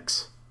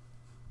Vitamix.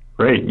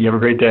 Great. You have a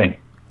great day.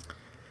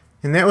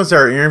 And that was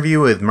our interview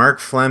with Mark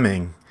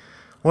Fleming.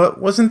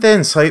 Wasn't that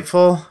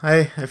insightful?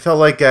 I felt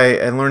like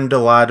I learned a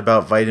lot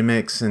about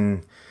Vitamix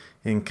and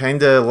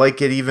kind of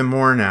like it even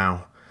more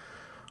now.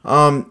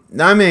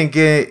 Now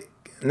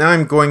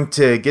I'm going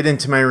to get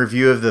into my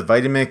review of the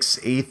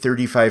Vitamix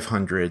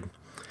A3500.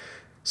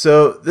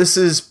 So this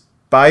is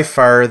by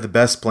far the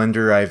best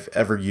blender I've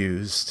ever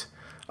used.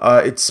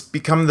 It's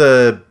become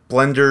the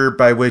blender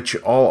by which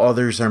all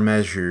others are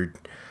measured.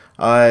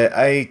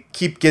 I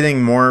keep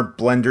getting more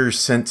blenders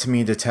sent to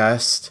me to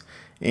test,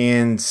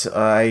 and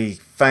I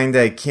find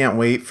I can't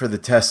wait for the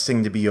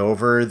testing to be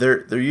over.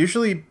 They're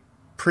usually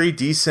pretty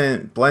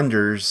decent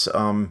blenders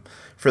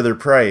for their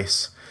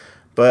price,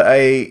 but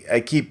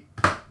I keep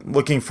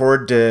looking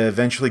forward to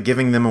eventually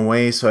giving them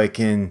away so I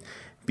can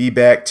be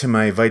back to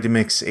my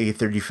Vitamix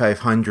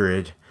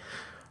A3500.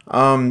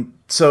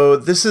 So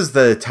this is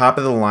the top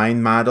of the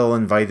line model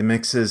in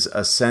Vitamix's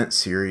Ascent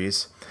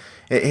series.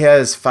 It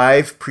has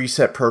 5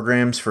 preset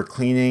programs for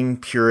cleaning,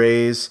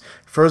 purees,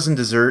 frozen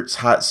desserts,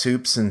 hot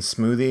soups, and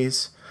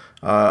smoothies.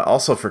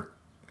 Also for,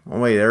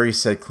 I already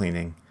said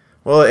cleaning.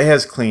 Well, it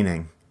has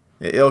cleaning.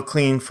 It'll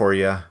clean for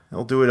you.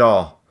 It'll do it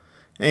all.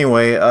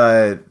 Anyway,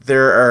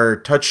 there are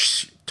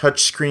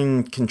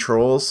touchscreen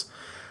controls.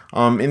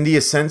 In the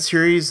Ascent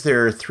series,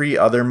 there are 3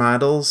 other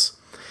models,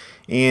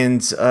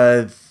 and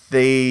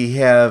they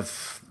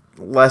have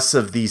less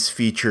of these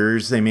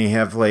features. They may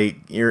have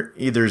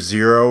either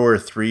 0 or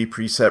 3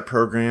 preset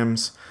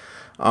programs,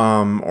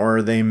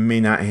 or they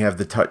may not have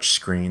the touch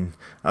screen.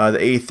 The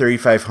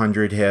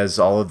A3500 has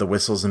all of the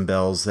whistles and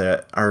bells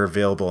that are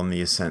available in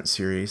the Ascent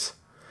series.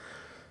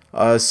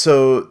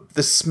 So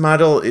this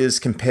model is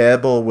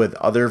compatible with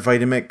other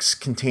Vitamix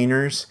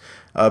containers,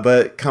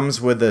 but it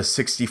comes with a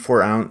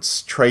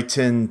 64-ounce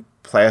Triton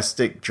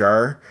plastic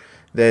jar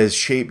that is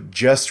shaped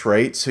just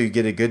right, so you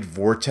get a good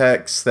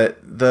vortex.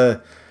 That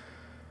the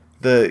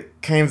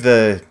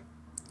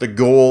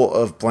goal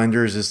of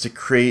blenders is to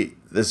create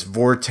this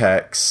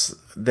vortex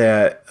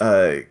that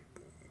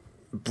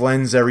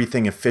blends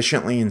everything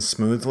efficiently and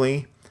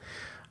smoothly.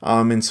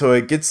 And so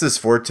it gets this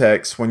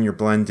vortex when you're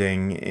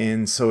blending,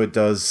 and so it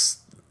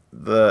does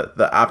the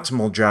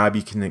optimal job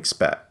you can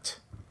expect.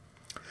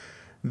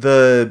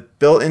 The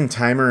built-in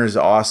timer is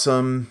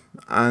awesome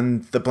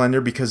on the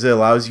blender because it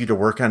allows you to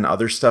work on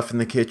other stuff in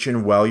the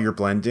kitchen while you're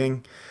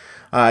blending.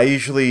 I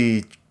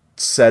usually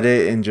set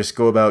it and just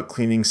go about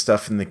cleaning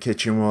stuff in the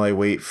kitchen while I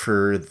wait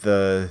for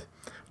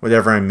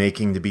whatever I'm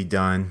making to be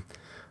done.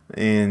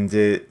 And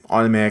it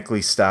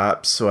automatically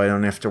stops, so I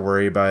don't have to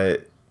worry about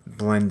it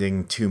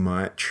blending too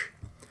much.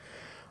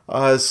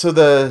 So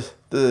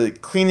the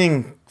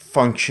cleaning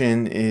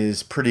function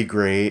is pretty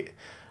great.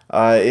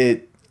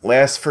 It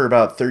lasts for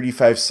about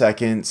 35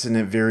 seconds, and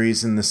it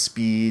varies in the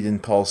speed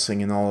and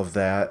pulsing and all of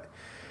that.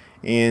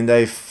 And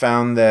I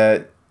found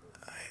that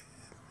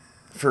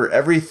for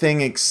everything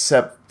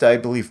except, I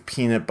believe,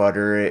 peanut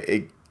butter,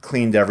 it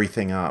cleaned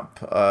everything up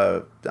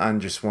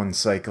on just one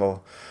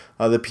cycle.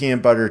 The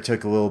peanut butter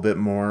took a little bit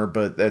more,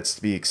 but that's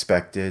to be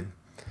expected.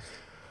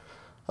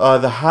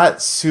 The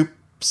hot soup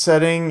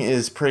setting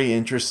is pretty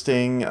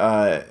interesting.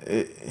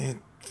 It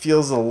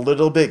feels a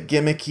little bit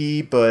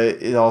gimmicky,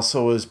 but it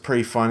also was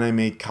pretty fun. I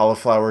made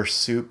cauliflower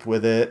soup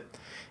with it,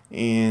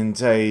 and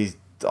I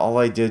all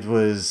I did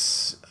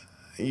was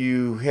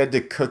you had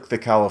to cook the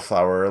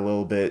cauliflower a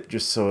little bit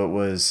just so it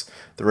was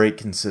the right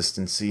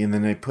consistency, and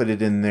then I put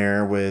it in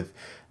there with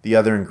the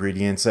other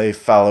ingredients. I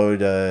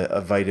followed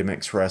a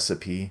Vitamix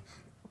recipe,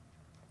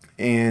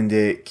 and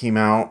it came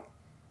out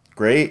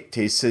great.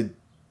 Tasted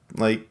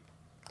like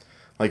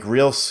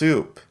real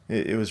soup.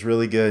 It was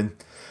really good.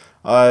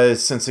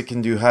 Since it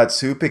can do hot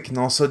soup, it can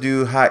also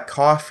do hot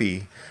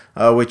coffee,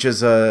 which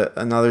is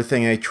another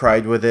thing I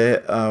tried with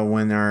it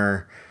when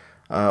our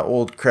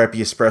old crappy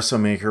espresso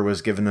maker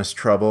was giving us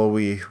trouble.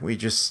 We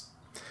just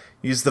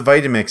used the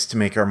Vitamix to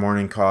make our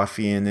morning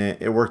coffee, and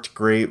it worked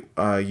great.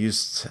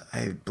 Used,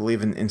 I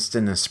believe, an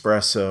instant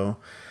espresso,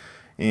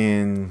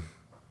 and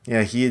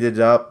yeah, heated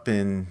it up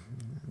and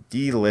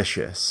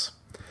delicious.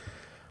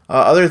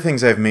 Other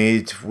things I've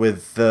made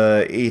with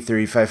the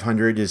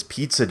A3500 is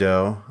pizza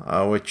dough,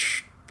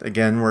 which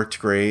again worked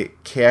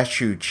great.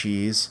 Cashew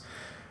cheese,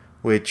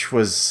 which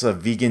was a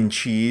vegan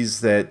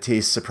cheese that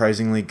tastes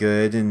surprisingly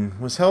good and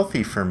was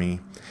healthy for me.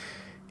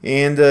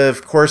 And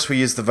of course, we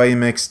use the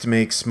Vitamix to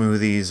make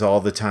smoothies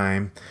all the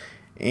time.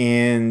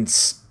 And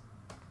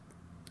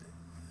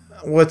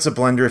what's a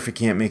blender if it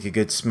can't make a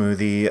good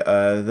smoothie?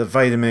 The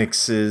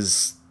Vitamix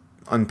is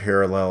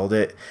unparalleled.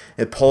 It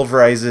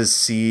pulverizes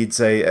seeds.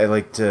 I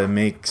like to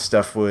make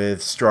stuff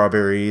with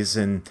strawberries,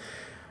 and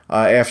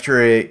after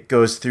it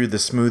goes through the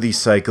smoothie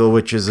cycle,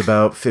 which is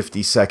about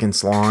 50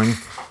 seconds long,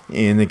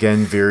 and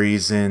again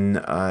varies in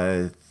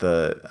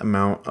the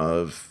amount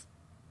of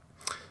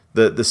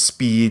the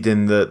speed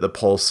and the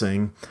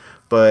pulsing.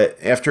 But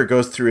after it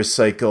goes through a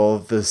cycle,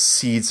 the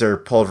seeds are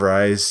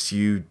pulverized.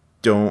 You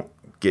don't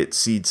get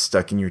seeds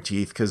stuck in your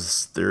teeth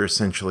because they're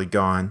essentially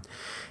gone.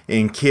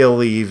 And kale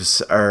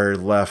leaves are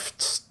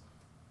left,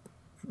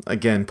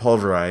 again,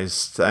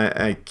 pulverized.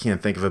 I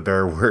can't think of a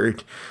better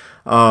word.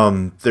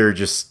 They're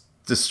just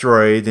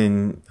destroyed,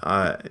 and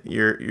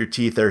your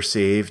teeth are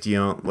saved. You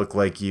don't look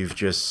like you've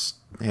just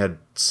had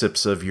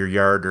sips of your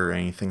yard or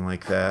anything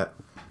like that.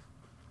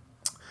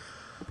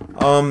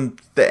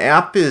 The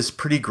app is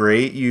pretty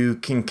great. You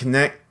can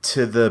connect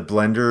to the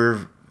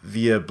blender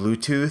via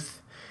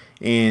Bluetooth,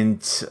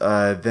 and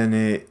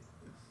then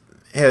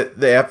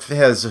the app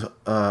has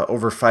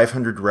over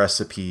 500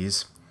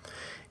 recipes,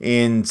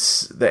 and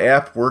the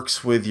app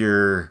works with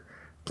your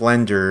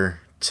blender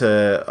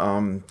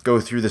to go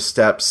through the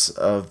steps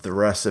of the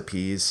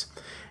recipes,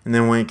 and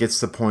then when it gets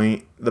to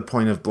the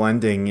point of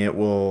blending, it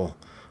will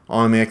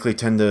automatically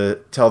tend to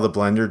tell the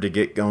blender to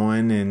get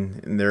going,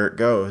 and there it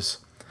goes.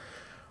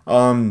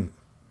 For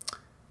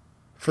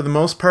the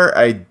most part,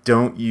 I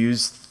don't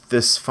use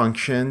this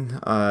function.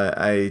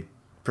 I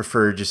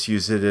prefer just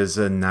use it as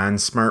a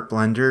non-smart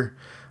blender,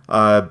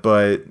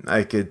 but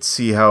I could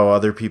see how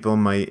other people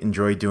might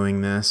enjoy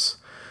doing this.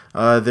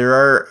 There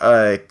are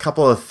a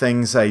couple of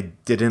things I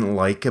didn't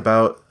like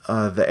about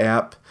the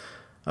app.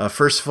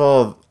 First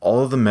of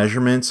all of the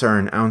measurements are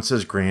in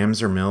ounces,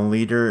 grams, or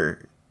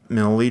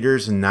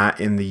milliliters, and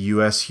not in the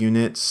US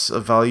units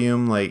of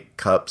volume like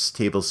cups,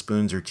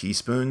 tablespoons, or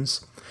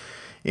teaspoons.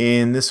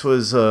 And this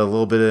was a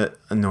little bit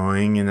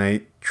annoying, and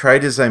I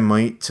tried as I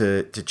might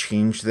to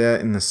change that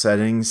in the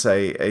settings.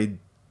 I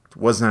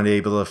was not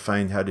able to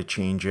find how to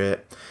change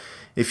it.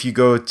 If you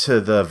go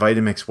to the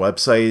Vitamix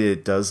website,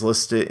 it does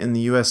list it in the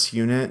US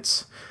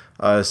units,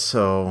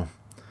 so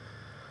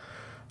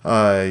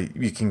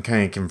you can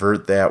kind of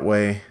convert that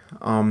way.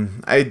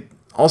 I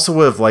also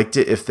would have liked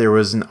it if there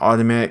was an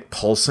automatic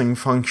pulsing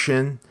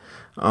function.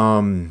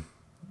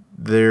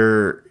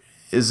 There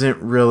isn't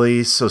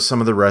really, so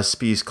some of the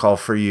recipes call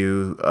for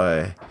you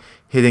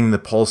hitting the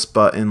pulse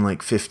button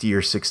like 50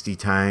 or 60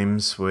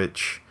 times,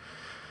 which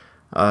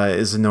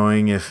is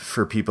annoying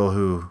for people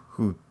who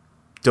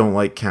don't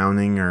like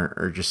counting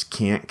or just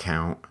can't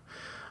count.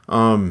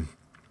 And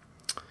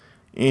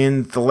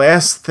the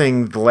last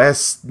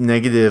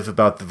negative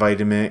about the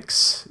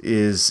Vitamix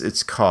is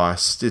its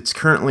cost. It's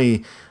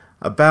currently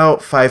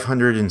about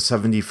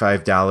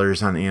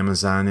 $575 on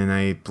Amazon, and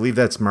I believe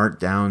that's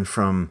marked down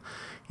from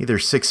either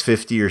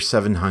 $650 or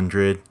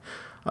 $700.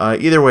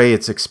 Either way,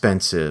 it's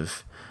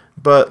expensive.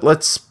 But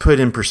let's put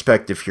in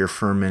perspective here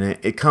for a minute.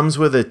 It comes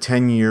with a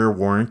 10-year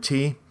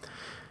warranty,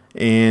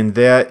 and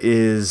that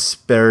is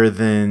better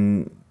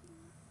than...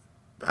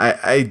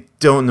 I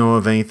don't know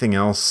of anything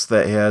else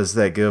that has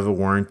that good of a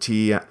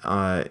warranty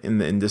in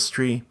the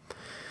industry.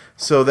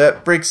 So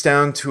that breaks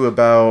down to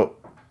about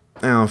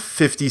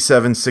 $57,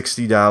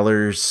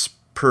 $60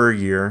 per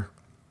year.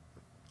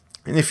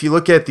 And if you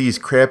look at these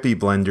crappy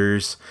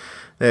blenders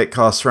that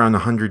cost around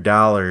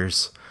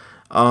 $100,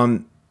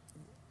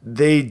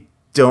 they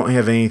don't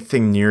have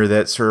anything near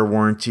that sort of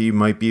warranty. You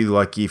might be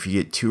lucky if you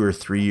get 2 or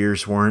 3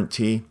 years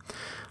warranty.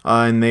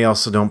 And they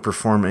also don't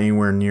perform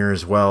anywhere near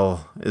as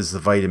well as the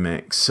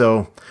Vitamix.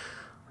 So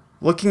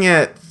looking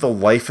at the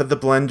life of the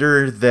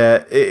blender,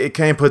 that it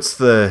kind of puts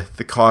the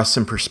cost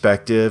in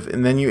perspective,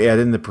 and then you add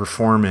in the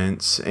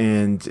performance,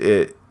 and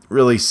it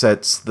really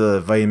sets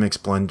the Vitamix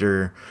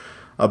blender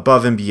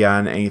above and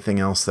beyond anything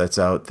else that's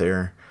out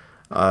there.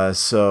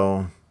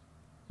 So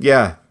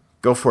yeah,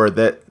 go for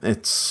it.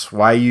 It's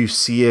why you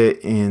see it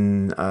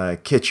in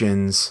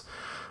kitchens.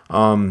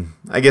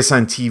 I guess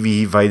on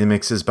TV,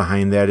 Vitamix is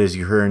behind that, as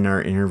you heard in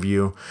our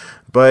interview.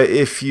 But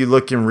if you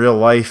look in real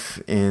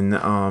life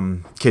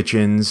in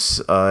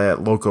kitchens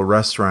at local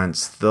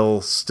restaurants,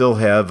 they'll still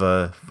have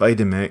a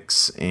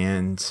Vitamix,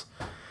 and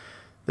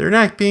they're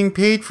not being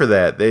paid for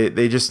that.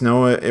 They just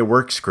know it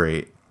works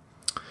great.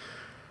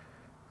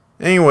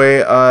 Anyway,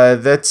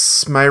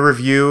 that's my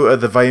review of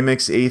the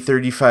Vitamix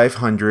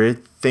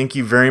A3500. Thank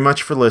you very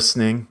much for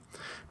listening.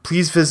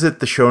 Please visit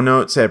the show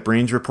notes at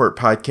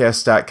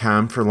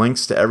brainsreportpodcast.com for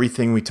links to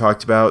everything we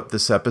talked about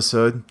this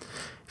episode.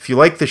 If you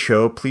like the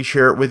show, please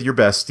share it with your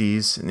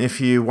besties. And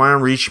if you want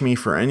to reach me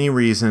for any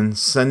reason,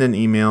 send an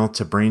email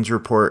to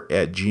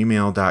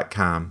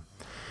brainsreport@gmail.com.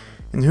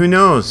 And who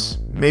knows,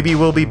 maybe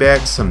we'll be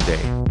back someday.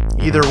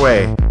 Either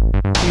way,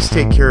 please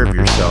take care of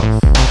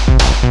yourself.